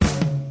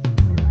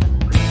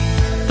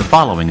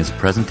following is a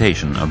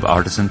presentation of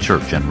Artisan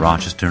Church in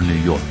Rochester, New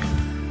York.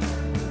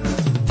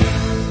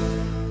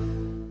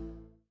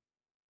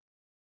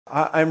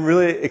 I'm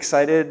really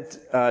excited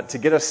to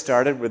get us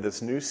started with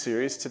this new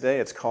series today.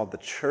 It's called The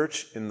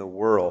Church in the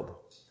World.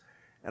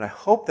 And I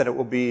hope that it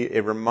will be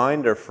a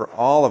reminder for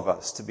all of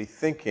us to be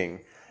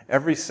thinking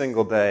every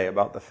single day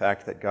about the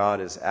fact that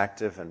God is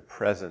active and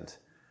present,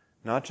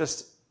 not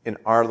just in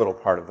our little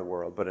part of the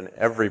world, but in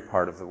every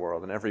part of the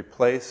world, in every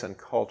place and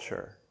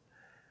culture.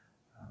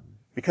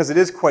 Because it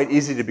is quite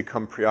easy to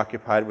become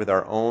preoccupied with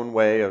our own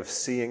way of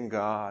seeing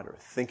God or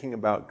thinking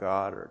about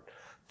God or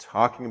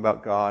talking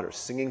about God or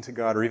singing to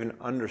God or even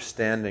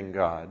understanding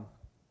God.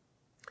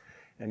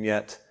 And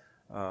yet,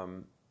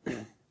 the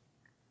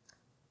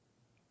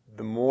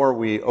more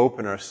we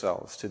open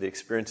ourselves to the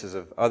experiences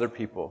of other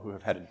people who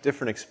have had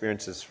different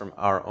experiences from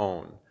our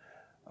own,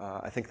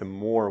 I think the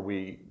more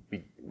we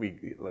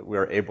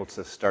are able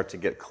to start to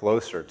get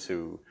closer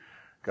to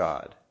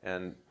God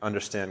and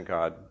understand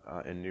God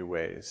in new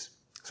ways.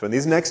 So in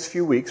these next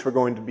few weeks, we're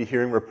going to be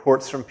hearing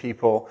reports from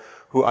people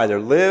who either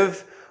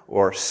live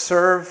or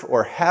serve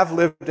or have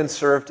lived and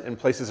served in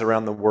places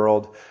around the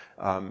world,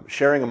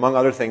 sharing, among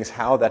other things,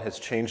 how that has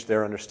changed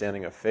their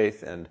understanding of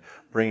faith and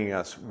bringing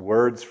us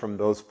words from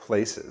those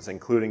places,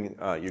 including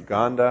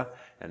Uganda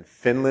and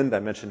Finland. I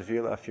mentioned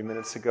Vila a few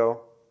minutes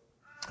ago,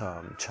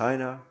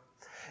 China.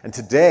 And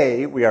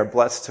today, we are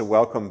blessed to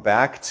welcome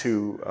back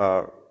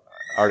to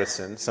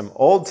Artisan some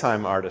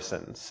old-time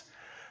artisans.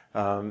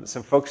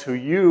 Some folks who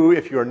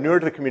if you are newer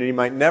to the community,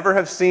 might never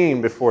have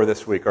seen before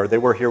this week, or they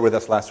were here with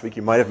us last week.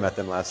 You might have met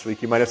them last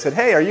week. You might have said,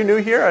 "Hey, are you new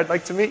here? I'd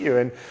like to meet you."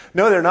 And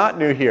no, they're not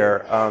new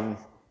here.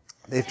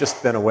 They've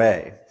just been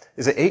away.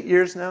 Is it 8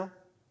 years now?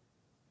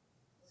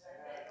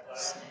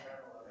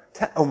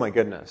 10, oh my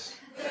goodness.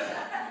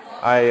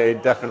 I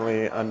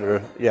definitely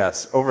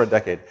over a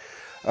decade.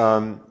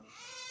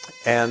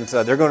 And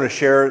they're going to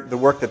share the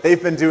work that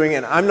they've been doing,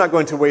 and I'm not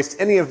going to waste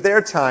any of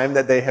their time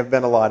that they have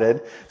been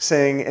allotted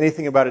saying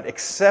anything about it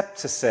except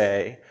to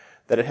say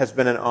that it has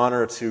been an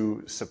honor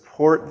to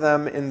support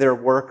them in their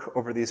work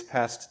over these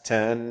past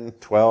 10,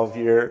 12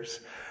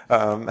 years.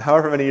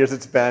 However many years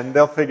it's been,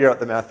 they'll figure out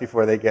the math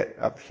before they get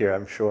up here,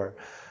 I'm sure.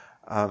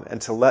 And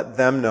to let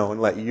them know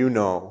and let you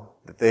know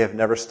that they have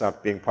never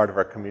stopped being part of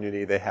our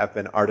community. They have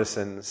been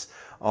artisans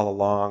all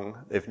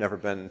along. They've never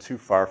been too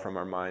far from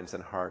our minds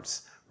and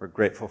hearts. We're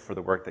grateful for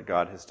the work that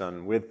God has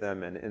done with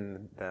them and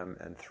in them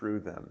and through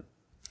them.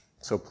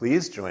 So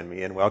please join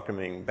me in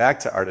welcoming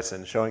back to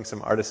Artisan, showing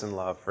some artisan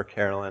love for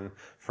Carolyn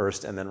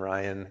first and then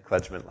Ryan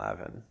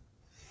Kledgman-Lavin.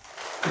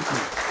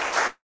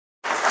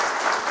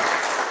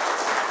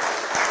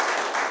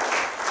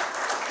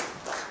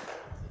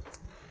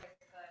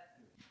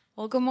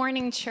 Well, good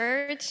morning,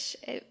 church.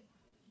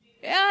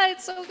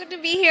 It's so good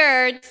to be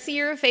here, to see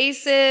your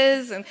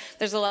faces. And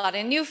there's a lot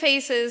of new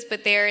faces,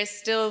 but there is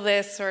still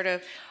this sort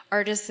of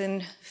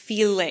artisan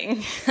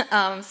feeling.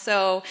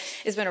 So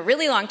it's been a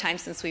really long time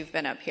since we've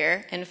been up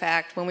here. In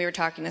fact, when we were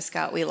talking to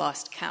Scott, we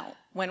lost count.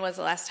 When was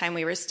the last time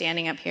we were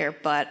standing up here?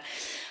 But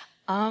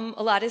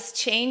a lot has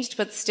changed,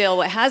 but still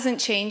what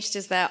hasn't changed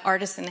is that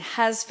Artisan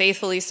has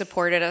faithfully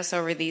supported us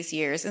over these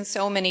years in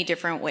so many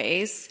different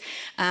ways.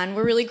 And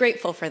we're really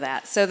grateful for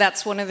that. So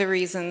that's one of the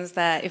reasons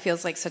that it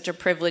feels like such a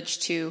privilege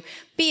to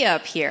be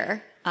up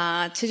here,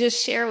 to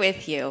just share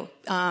with you,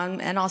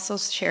 and also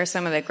share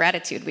some of the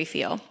gratitude we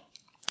feel.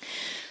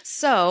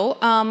 So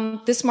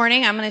this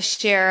morning I'm going to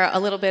share a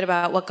little bit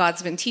about what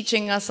God's been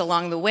teaching us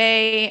along the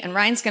way, and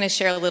Ryan's going to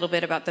share a little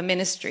bit about the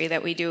ministry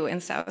that we do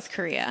in South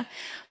Korea.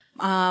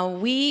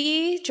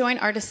 We joined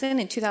Artisan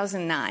in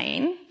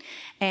 2009,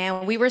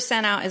 and we were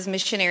sent out as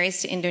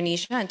missionaries to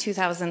Indonesia in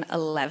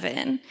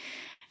 2011.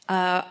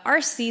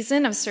 Our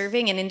season of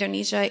serving in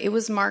Indonesia, it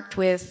was marked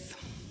with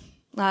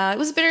it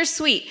was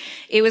bittersweet.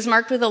 It was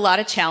marked with a lot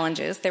of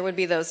challenges. There would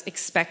be those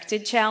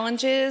expected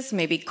challenges,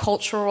 maybe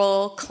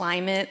cultural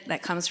climate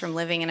that comes from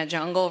living in a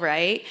jungle,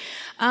 right?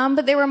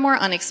 But there were more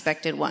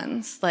unexpected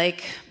ones,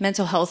 like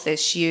mental health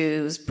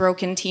issues,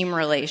 broken team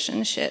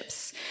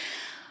relationships.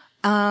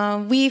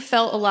 We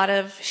felt a lot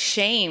of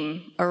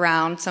shame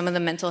around some of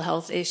the mental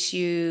health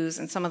issues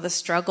and some of the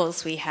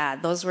struggles we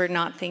had. Those were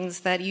not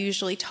things that you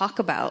usually talk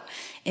about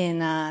in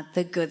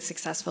the good,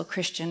 successful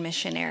Christian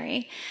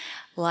missionary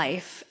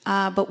life.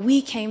 But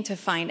we came to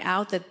find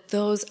out that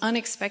those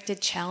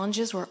unexpected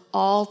challenges were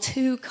all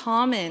too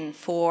common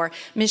for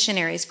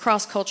missionaries,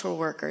 cross-cultural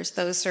workers,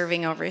 those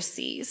serving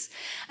overseas.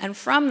 And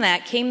from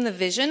that came the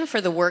vision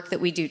for the work that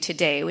we do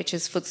today, which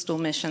is Footstool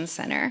Mission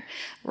Center.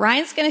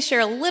 Ryan's going to share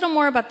a little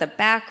more about the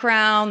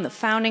background, the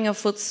founding of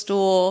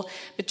Footstool,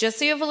 but just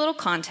so you have a little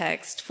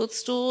context,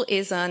 Footstool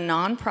is a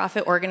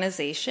nonprofit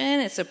organization.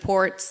 It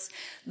supports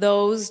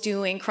those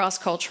doing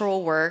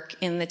cross-cultural work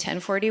in the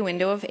 1040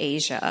 window of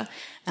Asia.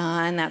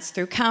 And that's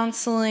through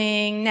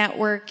counseling,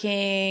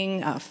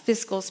 networking,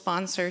 fiscal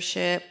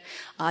sponsorship,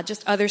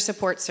 just other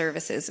support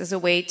services as a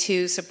way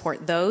to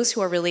support those who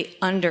are really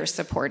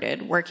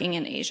under-supported working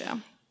in Asia.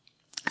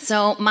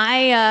 So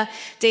my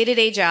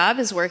day-to-day job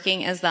is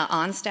working as the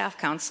on-staff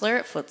counselor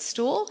at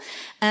Footstool,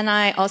 and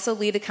I also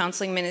lead the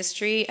counseling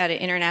ministry at an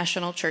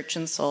international church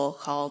in Seoul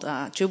called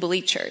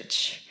Jubilee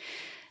Church.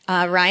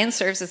 Ryan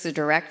serves as the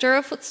director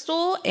of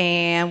Footstool,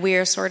 and we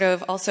are sort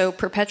of also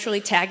perpetually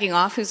tagging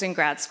off who's in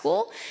grad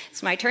school.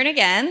 It's my turn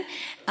again.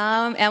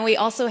 And we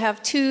also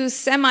have two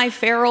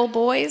semi-feral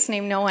boys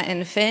named Noah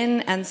and Finn,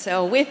 and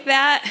so with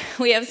that,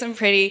 we have some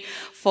pretty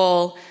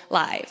full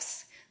lives.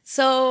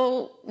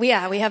 So, we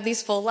have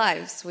these full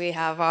lives. We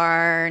have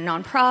our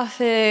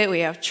nonprofit,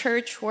 we have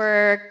church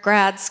work,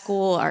 grad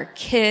school, our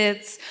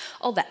kids,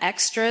 all the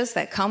extras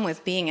that come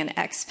with being an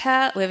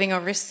expat living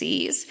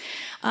overseas.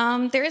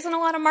 There isn't a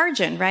lot of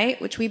margin,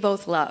 right? Which we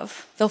both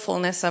love, the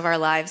fullness of our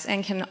lives,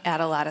 and can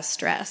add a lot of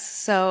stress.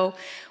 So,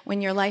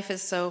 when your life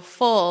is so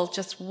full,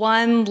 just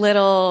one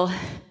little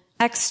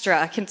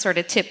extra can sort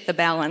of tip the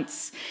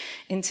balance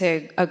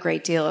into a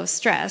great deal of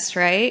stress,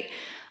 right?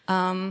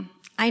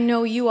 I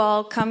know you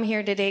all come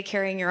here today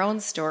carrying your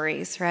own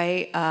stories,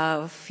 right,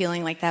 of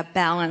feeling like that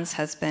balance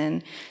has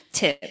been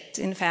tipped.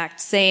 In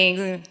fact,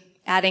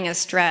 adding a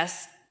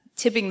stress,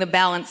 tipping the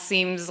balance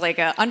seems like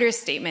an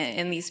understatement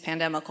in these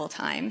pandemical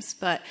times,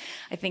 but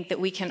I think that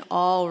we can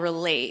all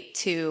relate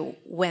to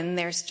when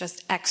there's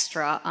just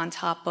extra on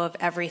top of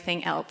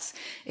everything else.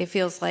 It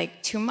feels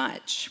like too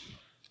much.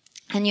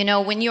 And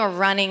when you're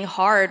running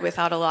hard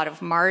without a lot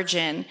of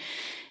margin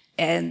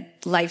and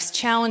life's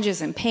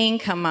challenges and pain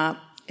come up,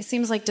 it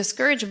seems like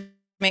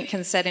discouragement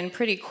can set in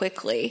pretty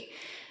quickly.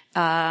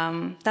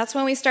 That's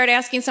when we start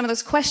asking some of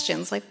those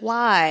questions, like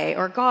why?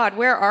 Or God,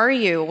 where are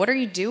you? What are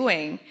you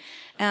doing?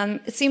 And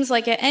it seems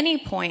like at any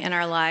point in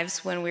our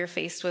lives when we're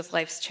faced with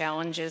life's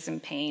challenges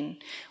and pain,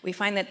 we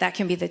find that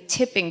can be the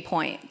tipping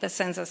point that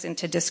sends us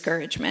into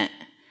discouragement.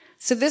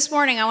 So this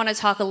morning I want to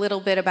talk a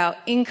little bit about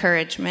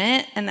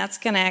encouragement, and that's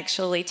going to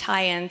actually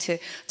tie into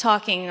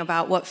talking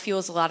about what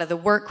fuels a lot of the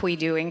work we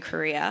do in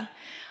Korea.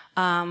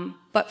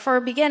 But for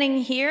beginning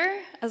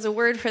here, as a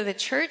word for the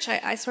church,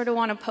 I sort of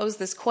want to pose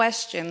this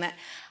question that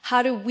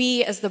how do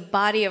we as the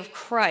body of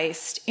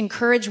Christ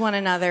encourage one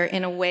another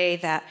in a way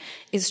that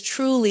is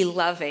truly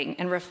loving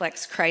and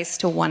reflects Christ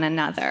to one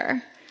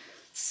another?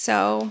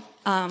 So,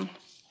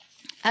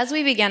 as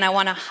we begin, I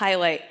want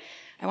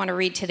to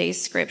read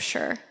today's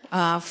scripture,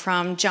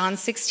 from John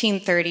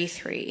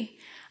 16:33.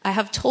 I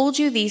have told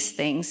you these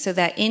things so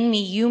that in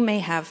me you may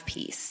have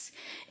peace.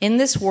 In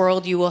this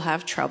world you will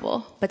have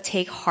trouble, but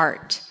take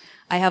heart.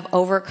 I have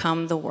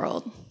overcome the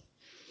world.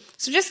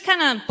 So just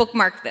kind of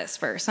bookmark this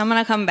verse. I'm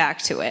going to come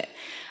back to it.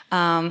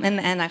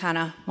 And I kind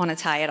of want to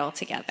tie it all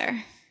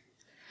together.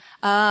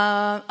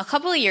 A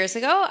couple of years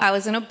ago, I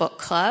was in a book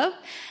club,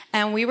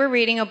 and we were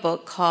reading a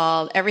book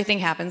called Everything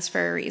Happens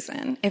for a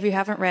Reason. If you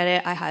haven't read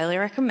it, I highly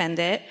recommend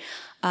it.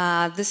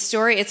 The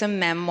story, it's a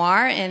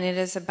memoir, and it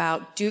is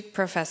about Duke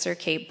professor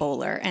Kate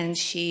Bowler, and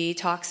she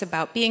talks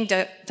about being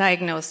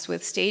diagnosed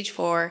with stage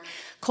 4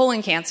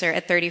 colon cancer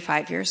at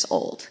 35 years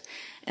old.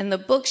 In the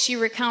book, she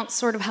recounts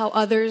sort of how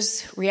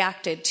others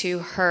reacted to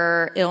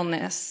her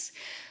illness.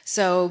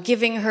 So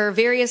giving her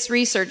various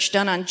research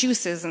done on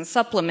juices and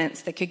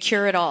supplements that could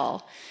cure it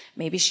all,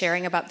 maybe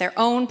sharing about their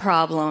own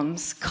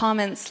problems,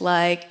 comments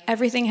like,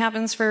 everything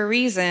happens for a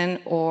reason,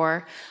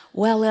 or,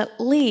 well, at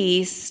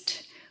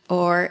least,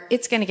 or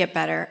it's going to get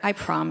better, I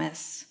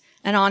promise,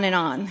 and on and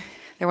on.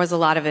 There was a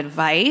lot of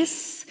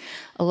advice,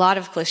 a lot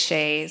of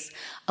cliches,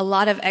 a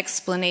lot of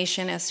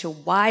explanation as to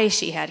why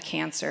she had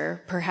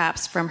cancer,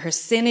 perhaps from her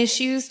sin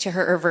issues to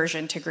her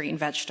aversion to green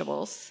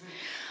vegetables.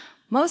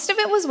 Most of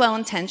it was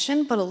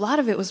well-intentioned, but a lot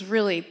of it was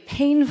really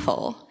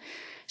painful.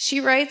 She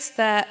writes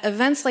that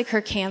events like her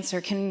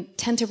cancer can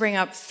tend to bring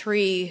up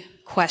 3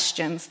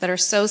 questions that are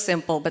so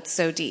simple but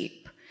so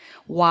deep.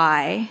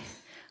 Why?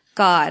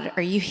 God,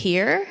 are you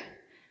here?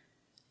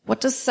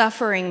 What does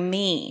suffering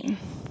mean?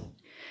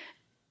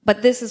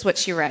 But this is what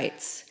she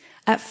writes.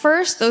 At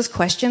first, those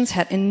questions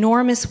had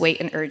enormous weight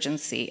and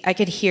urgency. I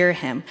could hear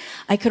him.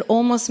 I could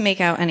almost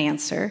make out an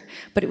answer,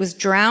 but it was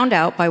drowned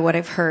out by what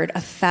I've heard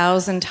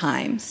 1,000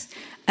 times.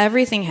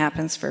 Everything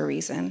happens for a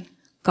reason.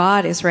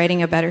 God is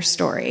writing a better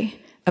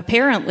story.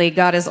 Apparently,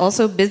 God is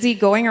also busy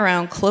going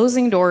around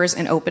closing doors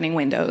and opening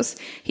windows.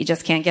 He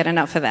just can't get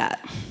enough of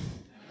that.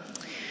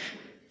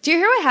 Do you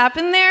hear what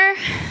happened there?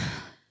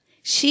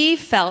 She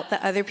felt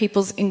that other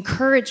people's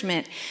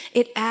encouragement,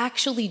 it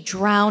actually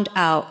drowned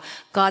out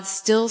God's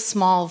still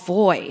small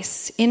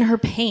voice in her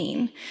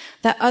pain,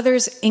 that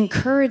others'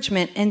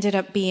 encouragement ended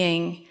up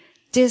being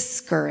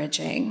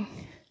discouraging.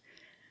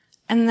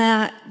 And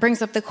that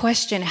brings up the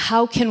question,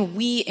 how can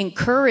we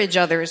encourage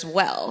others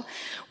well?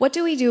 What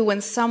do we do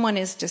when someone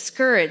is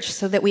discouraged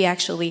so that we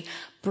actually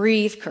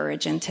breathe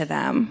courage into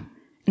them,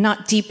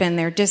 not deepen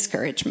their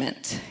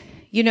discouragement?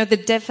 You know, the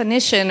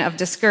definition of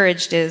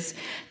discouraged is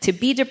to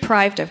be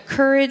deprived of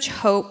courage,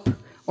 hope,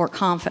 or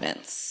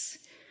confidence.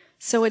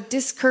 So a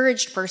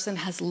discouraged person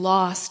has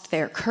lost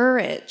their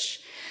courage.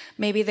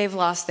 Maybe they've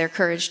lost their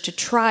courage to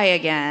try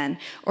again,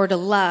 or to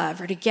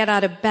love, or to get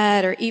out of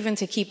bed, or even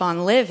to keep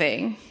on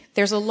living.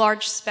 There's a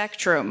large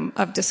spectrum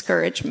of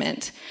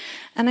discouragement.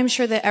 And I'm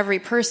sure that every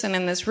person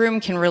in this room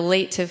can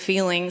relate to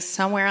feeling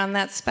somewhere on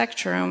that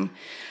spectrum,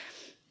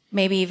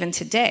 maybe even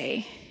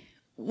today.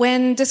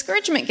 When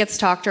discouragement gets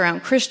talked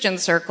around Christian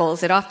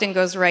circles, it often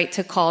goes right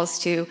to calls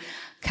to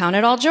count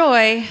it all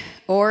joy,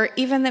 or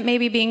even that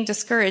maybe being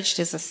discouraged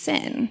is a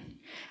sin.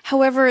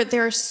 However,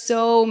 there are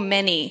so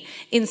many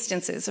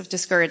instances of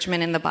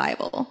discouragement in the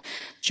Bible.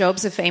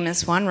 Job's a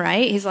famous one,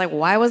 right? He's like,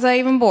 why was I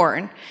even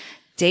born?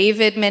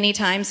 David many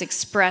times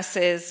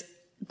expresses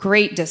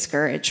great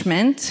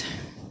discouragement.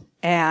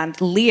 And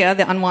Leah,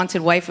 the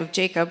unwanted wife of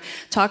Jacob,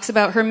 talks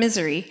about her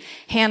misery.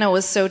 Hannah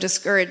was so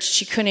discouraged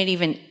she couldn't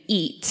even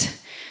eat.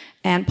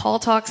 And Paul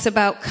talks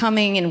about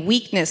coming in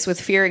weakness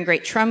with fear and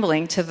great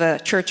trembling to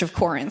the church of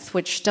Corinth,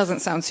 which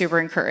doesn't sound super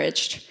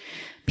encouraged.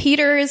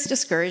 Peter is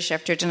discouraged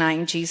after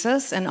denying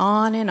Jesus, and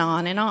on and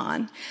on and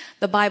on.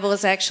 The Bible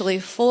is actually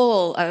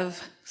full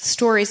of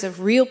stories of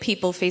real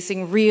people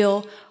facing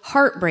real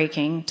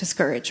heartbreaking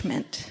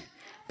discouragement.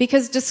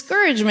 Because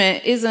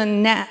discouragement is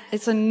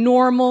it's a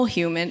normal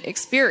human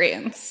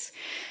experience.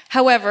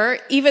 However,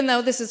 even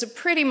though this is a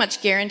pretty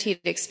much guaranteed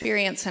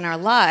experience in our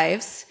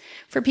lives,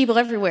 for people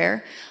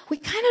everywhere, we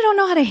kind of don't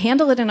know how to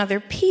handle it in other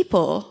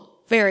people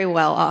very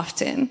well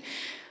often.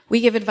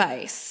 We give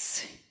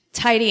advice,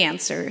 tidy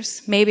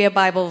answers, maybe a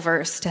Bible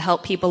verse to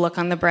help people look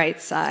on the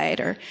bright side,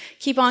 or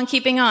keep on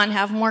keeping on,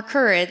 have more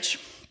courage.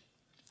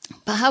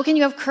 But how can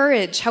you have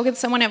courage? How can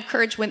someone have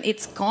courage when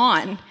it's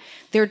gone?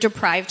 They're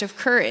deprived of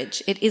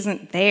courage. It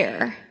isn't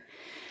there.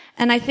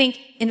 And I think,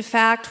 in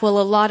fact, while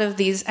a lot of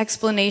these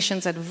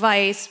explanations,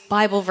 advice,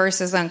 Bible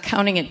verses on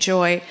counting it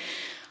joy,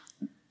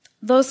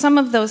 though some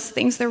of those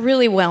things, they're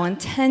really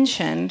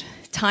well-intentioned.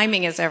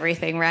 Timing is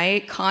everything,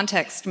 right?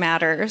 Context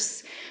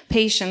matters.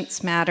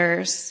 Patience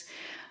matters.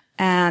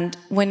 And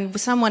when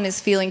someone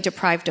is feeling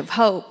deprived of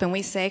hope and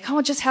we say, come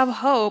on, just have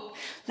hope,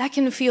 that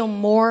can feel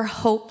more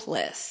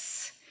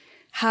hopeless.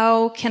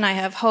 How can I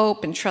have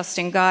hope and trust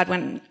in God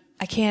when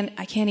I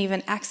can't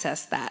even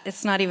access that?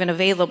 It's not even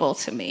available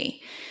to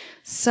me.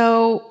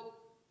 So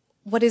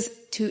what is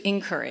to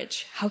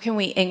encourage? How can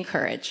we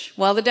encourage?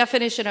 Well, the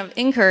definition of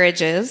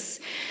encourage is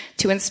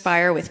to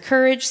inspire with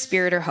courage,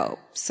 spirit, or hope.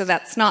 So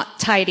that's not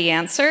tidy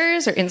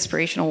answers or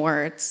inspirational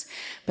words,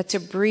 but to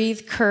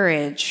breathe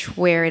courage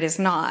where it is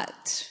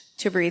not,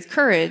 to breathe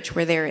courage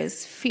where there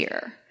is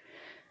fear.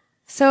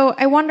 So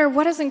I wonder,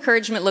 what does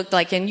encouragement look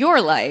like in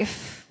your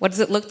life? What does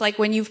it look like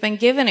when you've been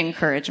given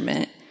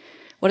encouragement?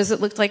 What does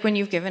it look like when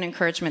you've given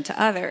encouragement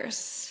to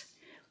others?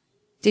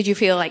 Did you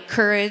feel like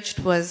courage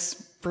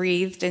was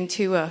breathed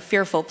into a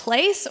fearful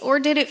place, or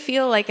did it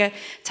feel like a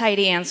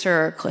tidy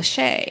answer or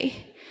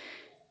cliche?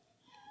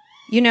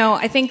 You know,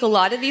 I think a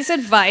lot of these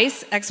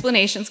advice,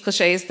 explanations,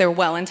 cliches, they're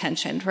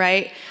well-intentioned,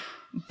 right?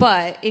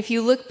 But if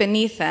you look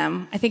beneath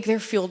them, I think they're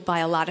fueled by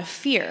a lot of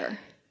fear.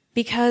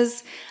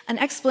 Because an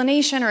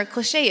explanation or a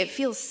cliche, it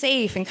feels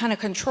safe and kind of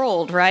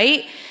controlled,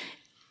 right?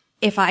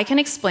 If I can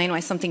explain why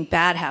something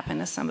bad happened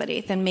to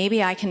somebody, then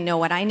maybe I can know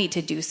what I need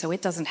to do so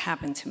it doesn't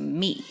happen to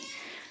me.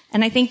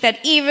 And I think that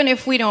even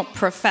if we don't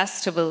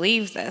profess to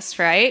believe this,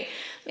 right,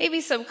 maybe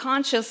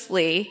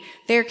subconsciously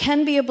there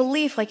can be a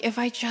belief like, if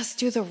I just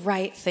do the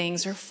right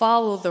things or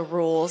follow the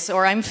rules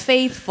or I'm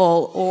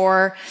faithful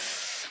or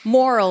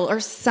moral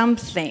or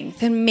something,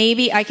 then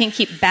maybe I can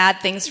keep bad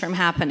things from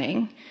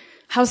happening.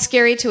 How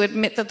scary to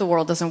admit that the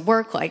world doesn't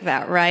work like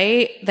that,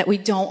 right? That we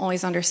don't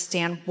always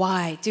understand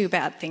why do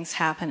bad things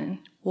happen and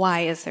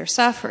why is there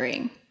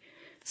suffering.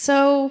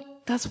 So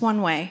that's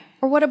one way.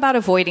 Or what about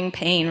avoiding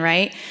pain,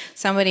 right?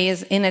 Somebody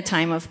is in a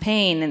time of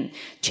pain and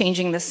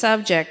changing the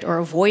subject or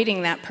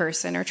avoiding that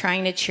person or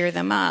trying to cheer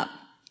them up.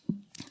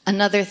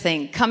 Another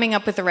thing, coming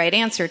up with the right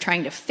answer,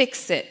 trying to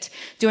fix it,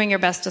 doing your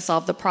best to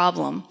solve the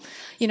problem.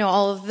 You know,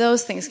 all of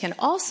those things can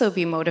also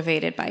be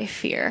motivated by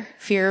fear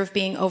of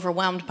being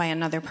overwhelmed by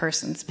another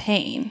person's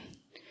pain.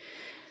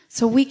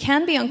 So we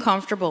can be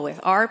uncomfortable with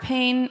our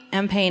pain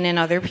and pain in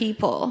other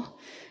people.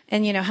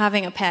 And, you know,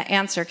 having a pat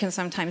answer can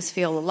sometimes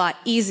feel a lot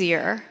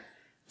easier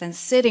than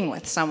sitting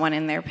with someone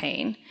in their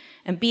pain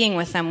and being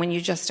with them when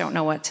you just don't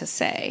know what to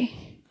say.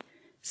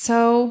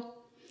 So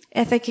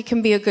I think it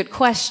can be a good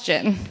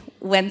question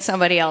when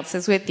somebody else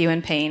is with you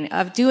in pain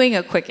of doing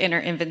a quick inner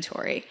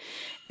inventory.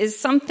 Is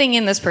something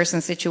in this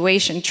person's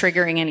situation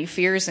triggering any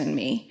fears in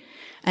me?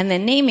 And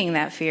then naming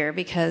that fear,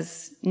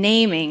 because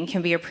naming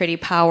can be a pretty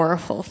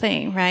powerful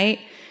thing, right?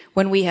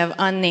 When we have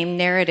unnamed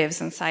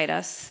narratives inside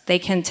us, they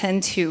can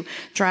tend to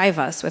drive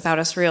us without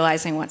us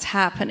realizing what's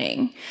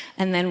happening.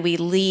 And then we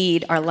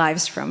lead our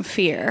lives from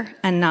fear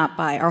and not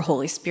by our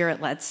Holy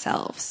Spirit-led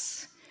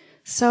selves.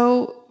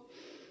 So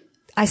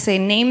I say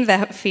name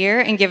that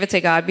fear and give it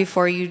to God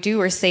before you do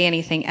or say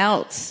anything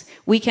else.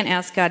 We can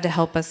ask God to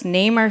help us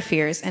name our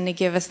fears and to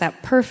give us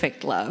that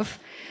perfect love.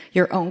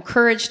 Your own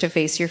courage to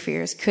face your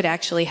fears could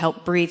actually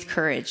help breathe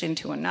courage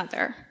into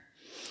another.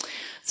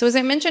 So as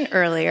I mentioned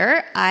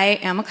earlier, I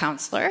am a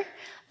counselor.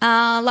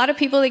 A lot of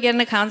people that get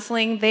into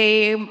counseling,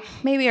 they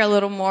maybe are a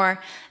little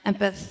more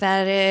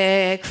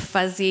empathetic,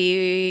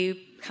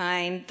 fuzzy,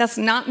 kind. That's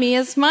not me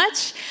as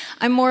much.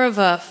 I'm more of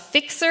a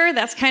fixer.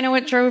 That's kind of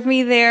what drove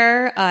me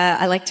there.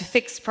 I like to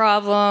fix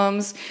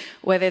problems,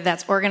 whether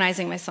that's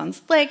organizing my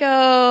son's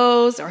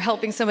Legos or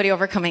helping somebody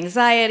overcome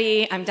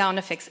anxiety. I'm down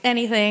to fix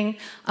anything.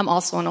 I'm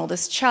also an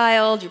oldest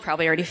child. You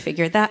probably already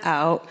figured that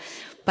out.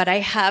 But I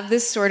have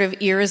this sort of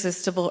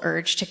irresistible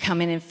urge to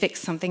come in and fix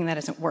something that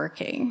isn't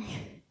working.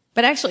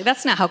 But actually,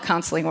 that's not how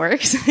counseling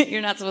works.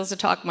 You're not supposed to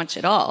talk much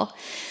at all.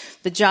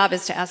 The job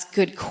is to ask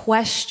good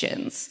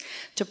questions,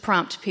 to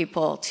prompt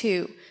people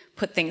to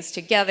put things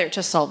together,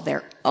 to solve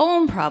their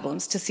own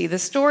problems, to see the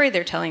story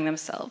they're telling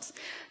themselves.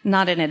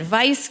 Not an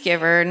advice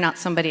giver, not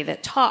somebody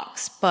that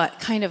talks, but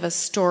kind of a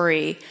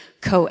story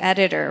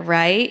co-editor,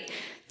 right?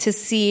 To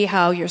see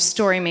how your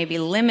story may be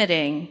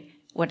limiting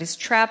what is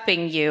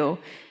trapping you,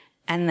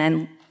 and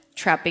then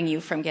trapping you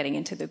from getting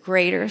into the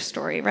greater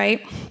story,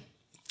 right?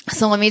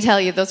 So let me tell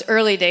you, those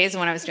early days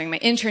when I was doing my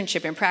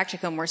internship in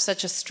practicum were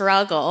such a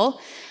struggle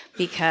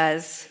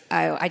because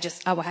I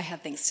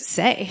had things to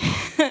say.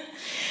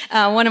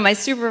 One of my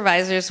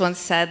supervisors once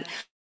said,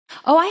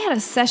 "Oh, I had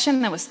a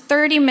session that was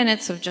 30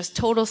 minutes of just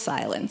total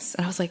silence."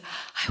 And I was like,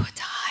 I would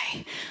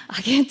die.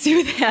 I can't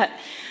do that.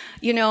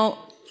 You know,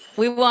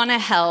 we want to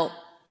help,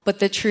 but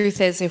the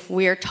truth is if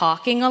we're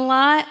talking a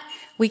lot,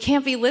 we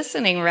can't be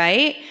listening,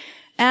 right?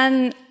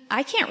 And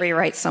I can't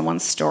rewrite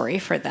someone's story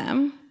for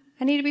them.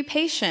 I need to be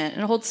patient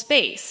and hold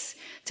space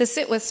to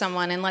sit with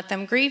someone and let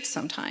them grieve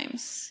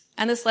sometimes.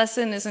 And this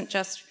lesson isn't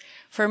just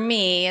for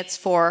me, it's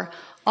for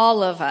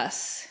all of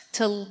us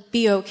to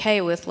be okay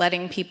with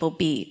letting people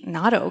be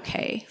not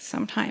okay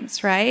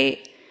sometimes,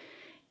 right?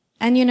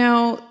 And you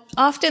know,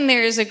 often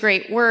there is a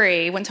great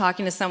worry when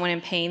talking to someone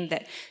in pain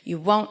that you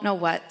won't know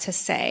what to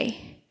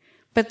say.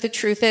 But the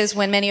truth is,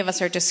 when many of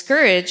us are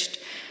discouraged,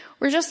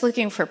 we're just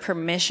looking for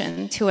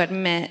permission to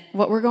admit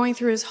what we're going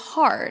through is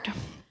hard.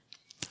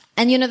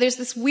 And you know, there's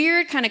this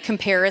weird kind of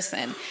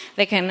comparison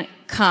that can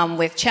come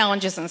with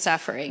challenges and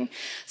suffering.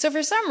 So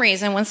for some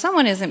reason, when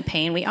someone is in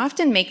pain, we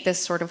often make this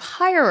sort of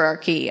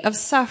hierarchy of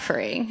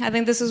suffering. I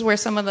think this is where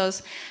some of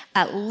those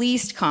at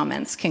least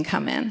comments can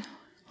come in.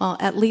 Well,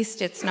 at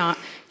least it's not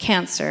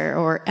cancer,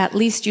 or at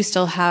least you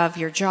still have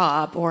your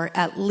job, or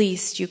at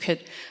least you could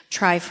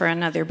try for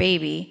another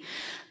baby.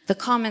 The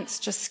comments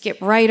just skip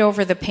right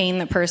over the pain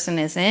the person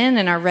is in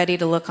and are ready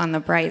to look on the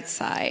bright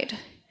side.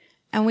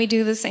 And we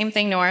do the same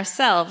thing to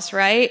ourselves,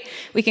 right?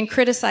 We can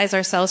criticize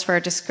ourselves for our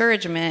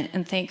discouragement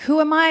and think,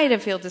 who am I to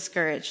feel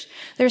discouraged?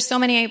 There's so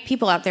many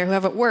people out there who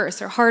have it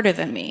worse or harder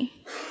than me.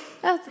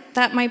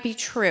 That might be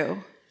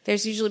true.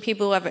 There's usually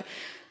people who have it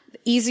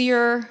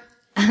easier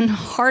and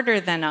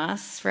harder than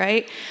us,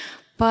 right?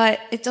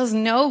 But it does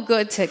no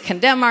good to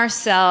condemn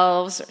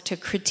ourselves or to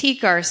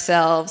critique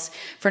ourselves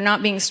for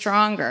not being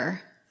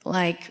stronger.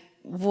 Like,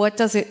 what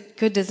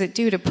good does it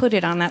do to put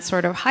it on that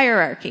sort of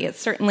hierarchy? It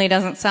certainly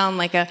doesn't sound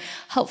like a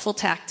helpful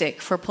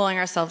tactic for pulling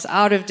ourselves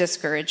out of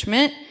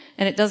discouragement,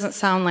 and it doesn't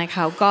sound like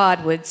how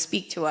God would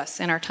speak to us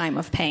in our time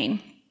of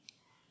pain.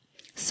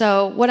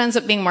 So what ends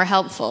up being more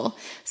helpful?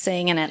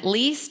 Saying an at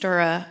least or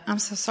a, I'm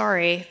so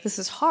sorry, this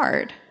is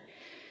hard.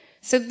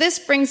 So this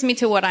brings me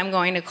to what I'm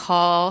going to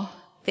call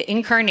the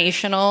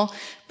incarnational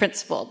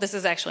principle. This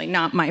is actually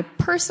not my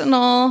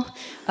personal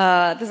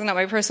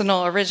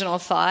original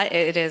thought.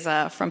 It is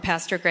from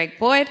Pastor Greg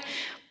Boyd.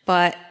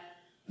 But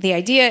the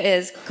idea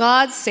is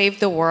God saved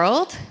the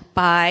world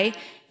by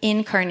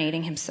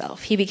incarnating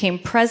himself. He became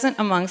present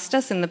amongst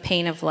us in the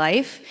pain of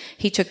life.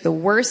 He took the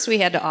worst we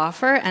had to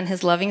offer, and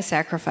his loving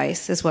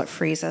sacrifice is what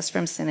frees us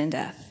from sin and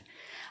death.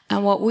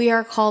 And what we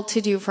are called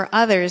to do for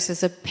others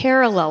is a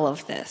parallel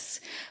of this.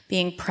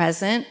 Being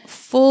present,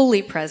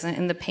 fully present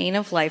in the pain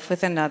of life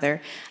with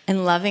another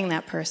and loving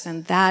that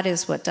person, that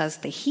is what does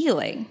the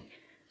healing.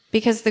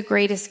 Because the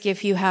greatest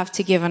gift you have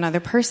to give another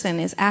person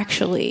is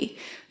actually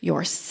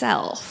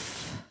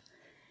yourself.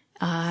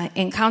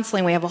 In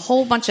counseling, we have a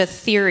whole bunch of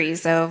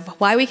theories of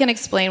why we can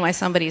explain why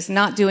somebody's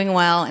not doing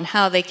well and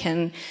how they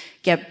can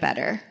get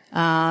better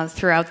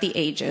throughout the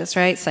ages,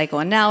 right?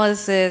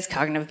 Psychoanalysis,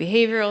 cognitive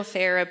behavioral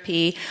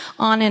therapy,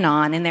 on.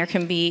 And there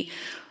can be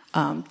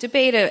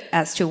debate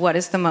as to what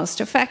is the most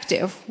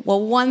effective.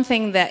 Well, one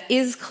thing that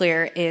is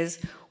clear is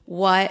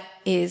what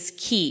is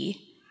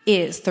key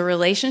is the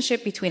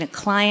relationship between a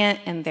client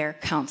and their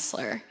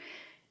counselor.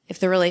 If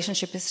the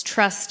relationship is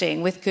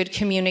trusting, with good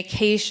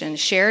communication,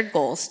 shared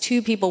goals,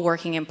 two people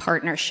working in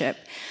partnership,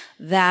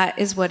 that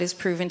is what is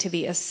proven to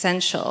be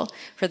essential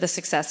for the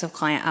success of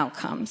client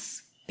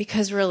outcomes.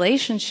 Because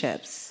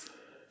relationships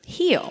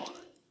heal.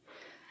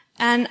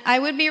 And I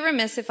would be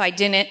remiss if I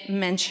didn't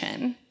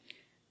mention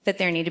that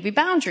there need to be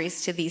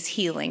boundaries to these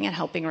healing and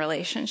helping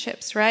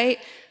relationships, right?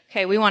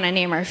 Okay, we want to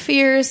name our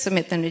fears,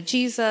 submit them to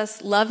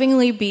Jesus,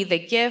 lovingly be the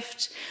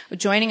gift of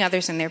joining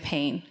others in their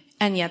pain.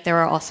 And yet there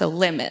are also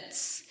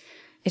limits.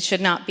 It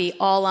should not be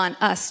all on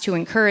us to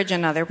encourage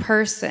another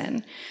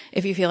person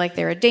if you feel like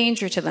they're a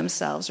danger to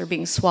themselves or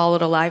being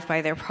swallowed alive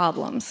by their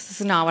problems.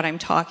 This is not what I'm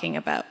talking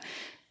about.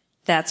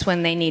 That's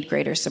when they need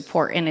greater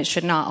support, and it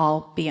should not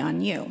all be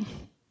on you.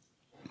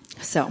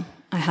 So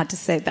I had to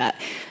say that.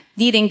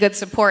 Needing good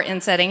support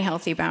and setting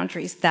healthy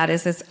boundaries, that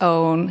is its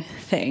own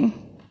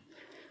thing.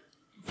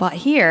 But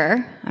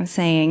here, I'm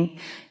saying,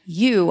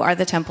 you are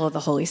the temple of the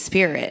Holy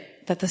Spirit.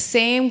 That the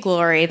same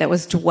glory that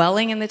was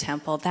dwelling in the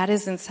temple, that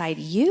is inside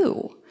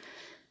you.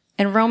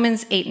 In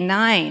Romans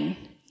 8:9,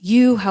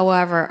 you,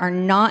 however, are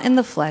not in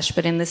the flesh,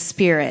 but in the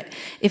Spirit.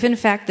 If in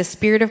fact the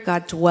Spirit of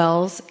God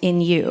dwells in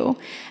you,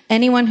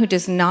 anyone who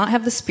does not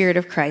have the Spirit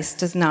of Christ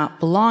does not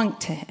belong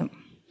to him.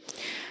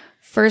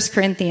 1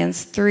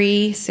 Corinthians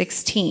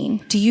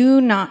 3:16, do you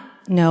not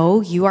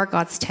know you are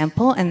God's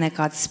temple and that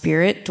God's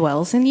Spirit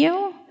dwells in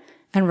you?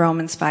 And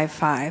Romans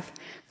 5:5,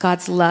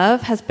 God's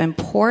love has been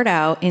poured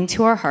out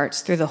into our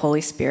hearts through the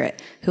Holy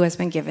Spirit who has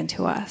been given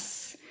to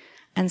us.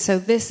 And so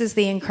this is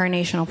the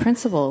incarnational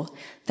principle,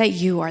 that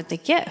you are the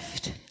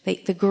gift.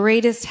 The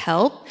greatest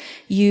help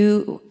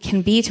you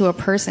can be to a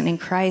person in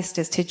Christ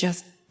is to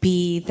just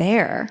be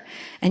there.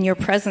 And your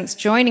presence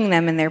joining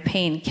them in their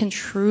pain can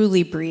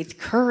truly breathe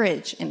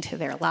courage into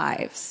their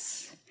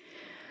lives.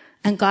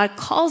 And God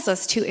calls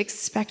us to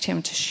expect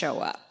him to show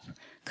up,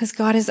 because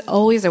God is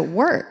always at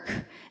work.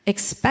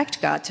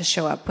 Expect God to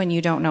show up when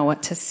you don't know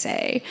what to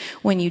say,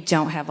 when you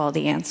don't have all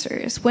the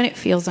answers, when it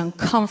feels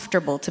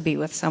uncomfortable to be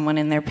with someone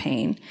in their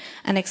pain,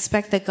 and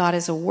expect that God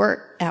is at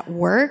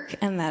work,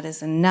 and that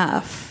is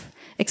enough.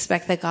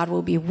 Expect that God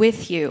will be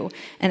with you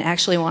and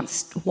actually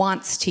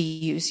wants to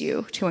use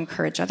you to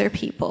encourage other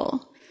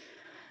people.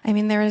 I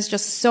mean, there is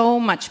just so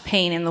much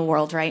pain in the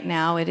world right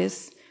now. It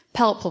is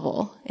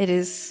palpable. It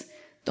is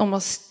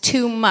almost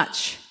too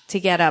much to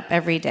get up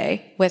every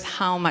day with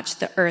how much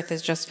the earth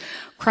is just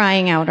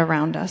crying out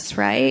around us,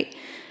 right?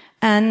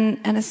 And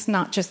it's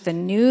not just the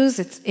news,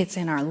 it's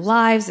in our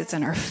lives, it's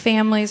in our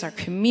families, our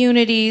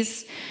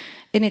communities,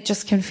 and it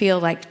just can feel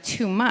like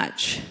too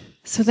much.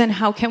 So then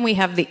how can we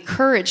have the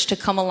courage to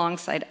come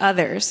alongside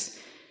others?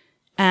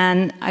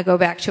 And I go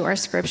back to our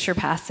scripture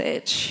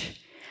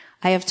passage.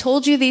 I have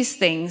told you these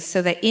things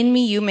so that in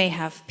me you may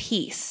have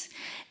peace.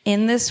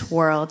 In this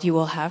world you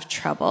will have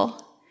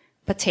trouble.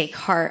 But take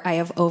heart, I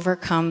have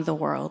overcome the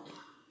world.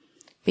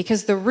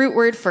 Because the root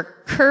word for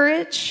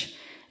courage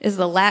is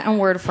the Latin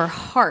word for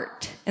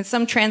heart. And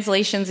some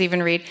translations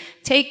even read,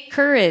 take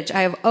courage,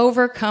 I have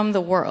overcome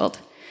the world.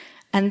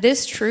 And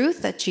this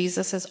truth that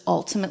Jesus has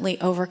ultimately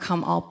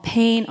overcome all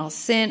pain, all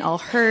sin, all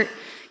hurt,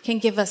 can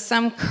give us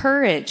some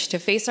courage to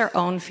face our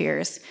own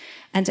fears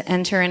and to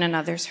enter in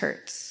another's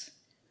hurts.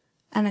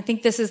 And I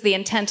think this is the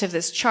intent of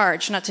this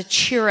charge, not to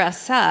cheer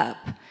us up,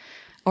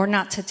 or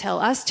not to tell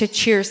us to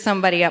cheer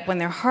somebody up when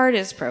their heart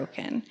is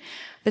broken,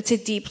 but to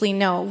deeply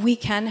know we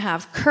can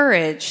have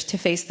courage to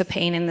face the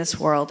pain in this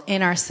world,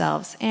 in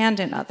ourselves and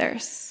in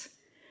others.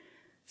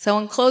 So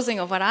in closing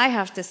of what I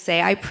have to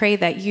say, I pray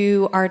that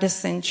you,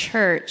 Artisan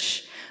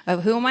Church,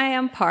 of whom I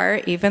am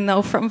part, even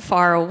though from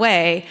far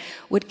away,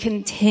 would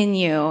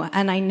continue,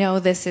 and I know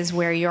this is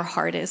where your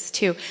heart is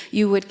too,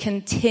 you would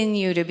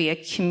continue to be a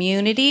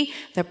community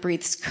that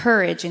breathes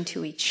courage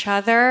into each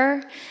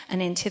other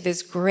and into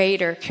this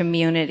greater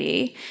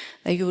community.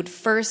 That you would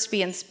first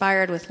be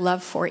inspired with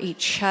love for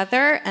each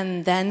other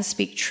and then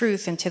speak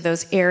truth into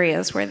those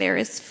areas where there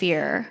is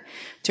fear.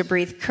 To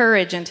breathe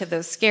courage into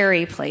those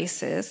scary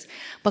places,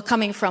 but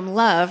coming from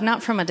love,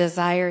 not from a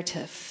desire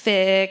to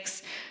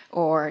fix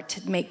or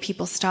to make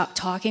people stop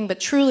talking, but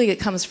truly it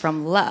comes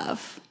from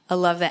love. A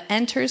love that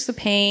enters the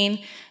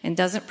pain and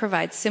doesn't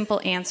provide simple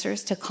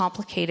answers to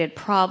complicated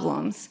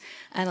problems,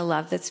 and a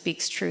love that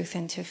speaks truth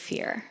into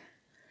fear.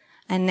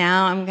 And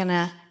now I'm going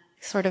to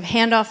sort of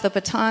hand off the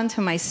baton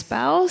to my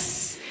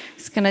spouse.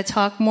 He's going to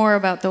talk more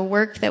about the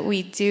work that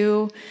we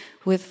do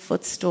with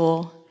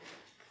Footstool.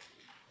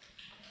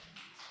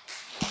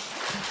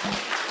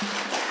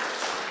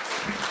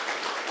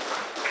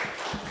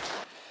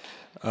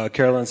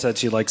 Carolyn said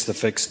she likes to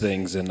fix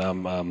things, and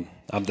I'm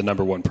the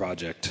number one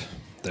project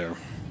there.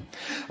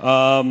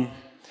 We're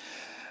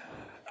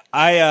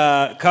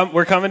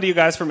coming to you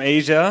guys from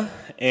Asia,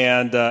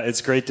 and it's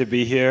great to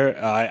be here.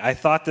 I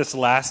thought this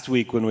last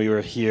week when we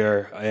were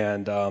here,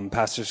 and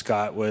Pastor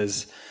Scott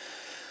was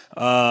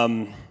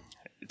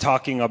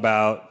talking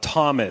about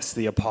Thomas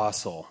the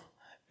Apostle.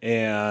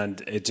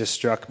 And it just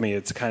struck me,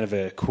 it's kind of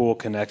a cool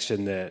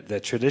connection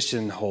that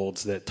tradition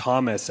holds, that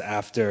Thomas,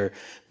 after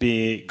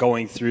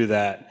going through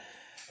that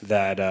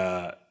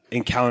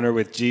encounter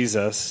with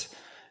Jesus,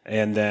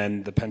 and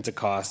then the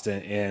Pentecost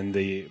and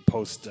the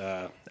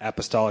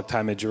post-apostolic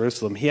time in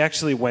Jerusalem, he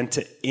actually went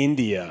to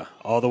India,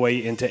 all the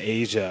way into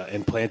Asia,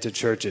 and planted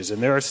churches.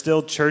 And there are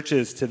still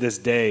churches to this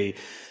day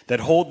that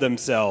hold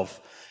themselves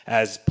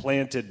as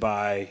planted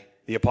by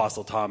the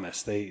Apostle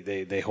Thomas.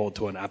 They hold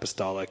to an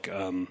apostolic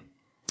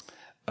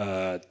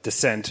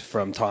descent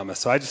from Thomas.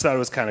 So I just thought it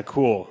was kind of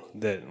cool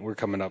that we're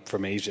coming up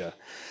from Asia.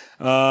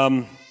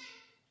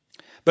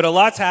 But a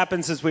lot's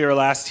happened since we were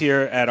last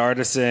here at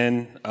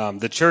Artisan.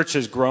 The church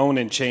has grown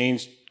and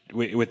changed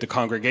with the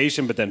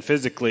congregation, but then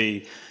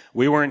physically,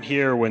 we weren't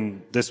here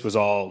when this was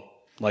all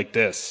like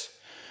this.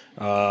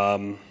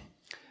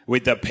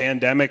 With the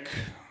pandemic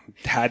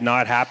had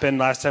not happened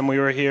last time we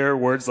were here,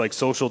 words like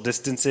social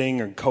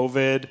distancing or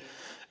COVID,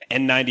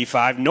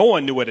 N95. No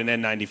one knew what an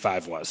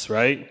N95 was,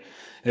 right?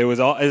 It was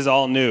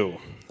all new.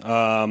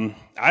 I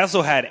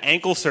also had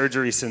ankle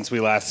surgery since we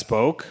last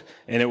spoke,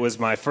 and it was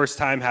my first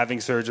time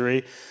having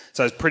surgery.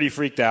 So I was pretty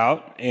freaked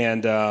out,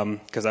 and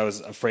because I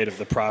was afraid of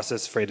the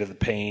process, afraid of the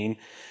pain.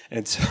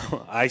 And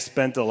so I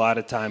spent a lot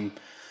of time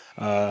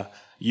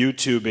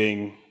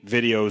YouTubing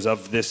videos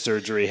of this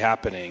surgery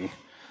happening,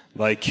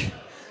 like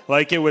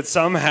it would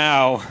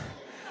somehow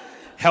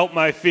help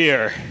my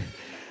fear.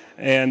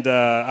 And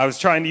I was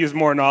trying to use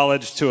more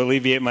knowledge to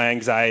alleviate my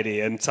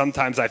anxiety. And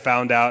sometimes I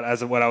found out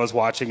as what I was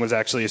watching was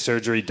actually a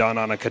surgery done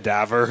on a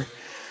cadaver,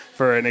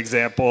 for an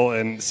example.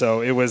 And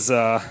so it was,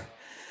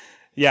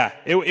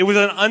 it was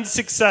an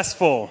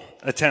unsuccessful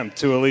attempt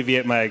to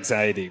alleviate my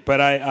anxiety.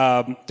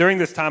 But during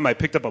this time, I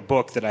picked up a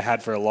book that I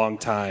had for a long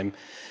time,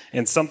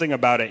 and something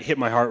about it hit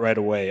my heart right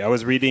away. I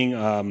was reading,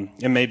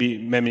 and maybe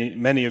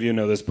many of you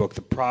know this book,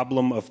 The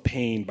Problem of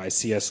Pain by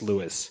C.S.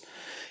 Lewis.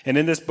 And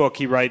in this book,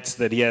 he writes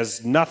that he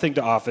has nothing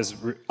to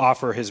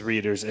offer his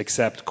readers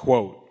except,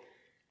 quote,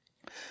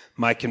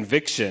 "My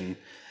conviction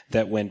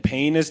that when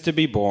pain is to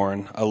be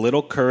borne, a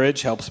little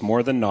courage helps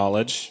more than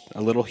knowledge,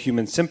 a little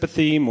human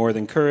sympathy more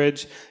than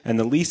courage, and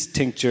the least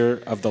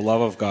tincture of the love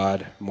of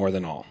God more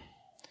than all."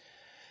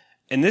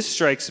 And this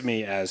strikes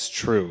me as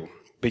true,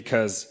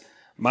 because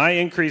my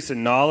increase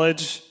in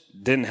knowledge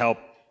didn't help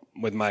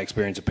with my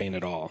experience of pain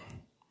at all.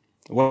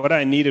 What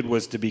I needed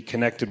was to be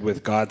connected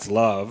with God's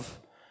love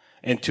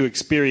and to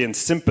experience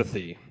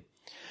sympathy,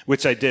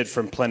 which I did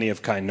from Plenty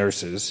of Kind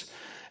Nurses,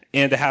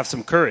 and to have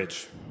some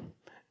courage,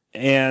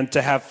 and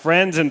to have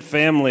friends and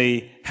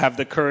family have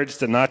the courage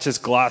to not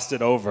just gloss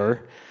it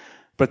over,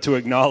 but to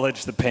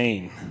acknowledge the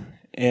pain.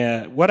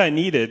 And what I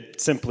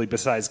needed, simply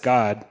besides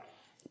God,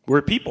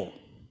 were people.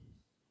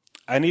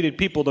 I needed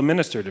people to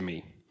minister to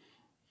me.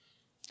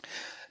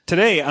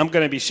 Today, I'm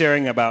going to be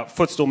sharing about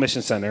Footstool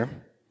Mission Center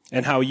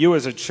and how you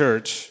as a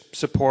church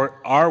support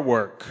our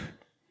work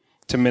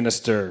to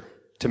minister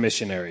to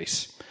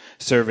missionaries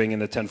serving in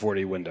the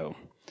 1040 window.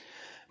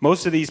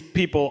 Most of these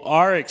people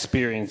are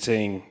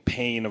experiencing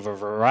pain of a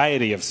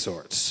variety of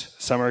sorts.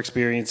 Some are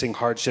experiencing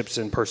hardships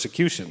and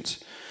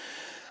persecutions.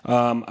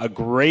 A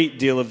great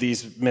deal of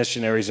these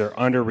missionaries are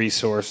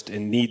under-resourced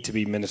and need to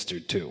be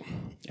ministered to.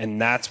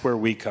 And that's where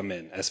we come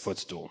in as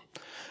Footstool.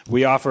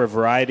 We offer a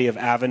variety of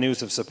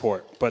avenues of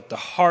support, but the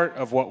heart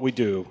of what we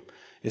do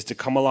is to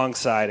come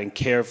alongside and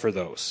care for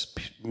those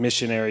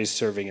missionaries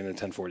serving in the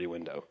 1040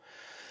 window.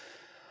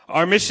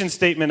 Our mission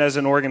statement as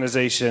an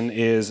organization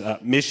is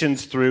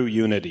missions through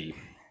unity.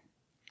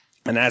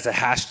 And as a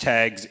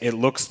hashtag, it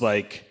looks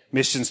like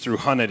missions through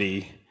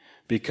Hunnity,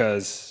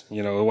 because,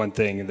 one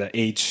thing, the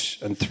H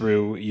and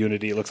through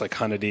unity, it looks like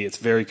Hunnity. It's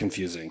very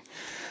confusing.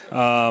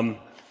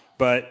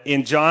 But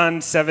in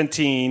John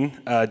 17,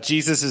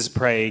 Jesus is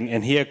praying,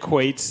 and he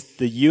equates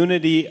the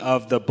unity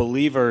of the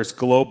believers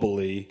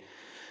globally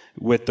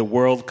with the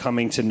world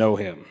coming to know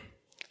him.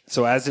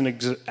 So as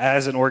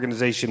an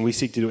organization, we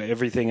seek to do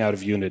everything out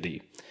of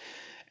unity.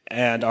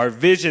 And our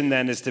vision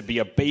then is to be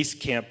a base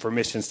camp for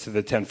missions to the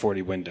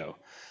 1040 window.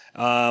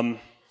 On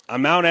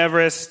Mount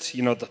Everest,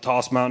 the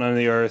tallest mountain on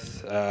the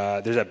earth,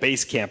 there's a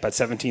base camp at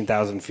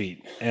 17,000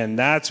 feet. And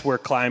that's where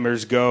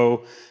climbers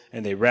go,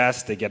 and they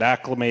rest, they get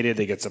acclimated,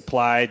 they get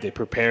supplied, they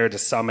prepare to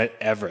summit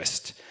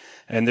Everest.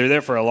 And they're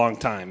there for a long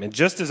time. And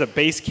just as a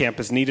base camp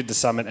is needed to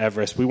summit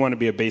Everest, we want to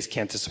be a base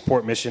camp to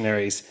support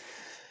missionaries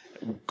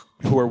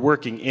who are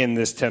working in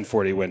this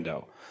 1040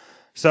 window.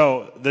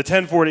 So the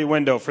 1040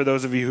 window, for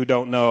those of you who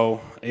don't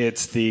know,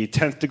 it's the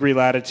 10th degree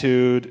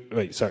latitude,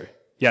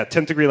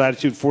 10th degree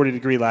latitude, 40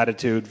 degree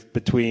latitude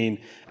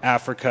between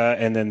Africa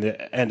and then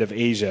the end of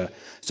Asia.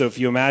 So if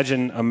you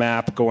imagine a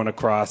map going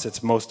across,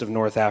 it's most of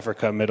North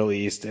Africa, Middle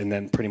East, and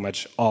then pretty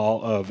much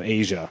all of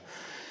Asia.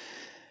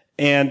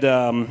 And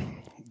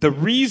the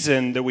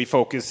reason that we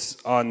focus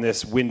on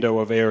this window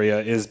of area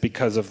is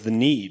because of the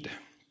need.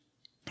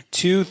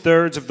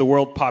 2/3 of the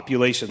world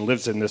population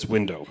lives in this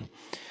window,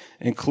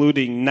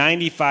 including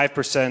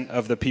 95%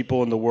 of the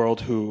people in the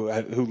world who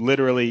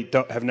literally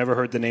have never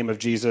heard the name of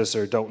Jesus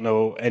or don't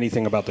know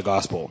anything about the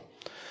gospel.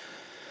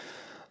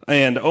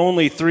 And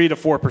only 3 to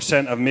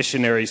 4% of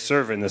missionaries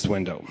serve in this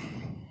window.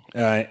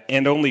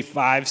 And only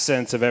 5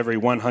 cents of every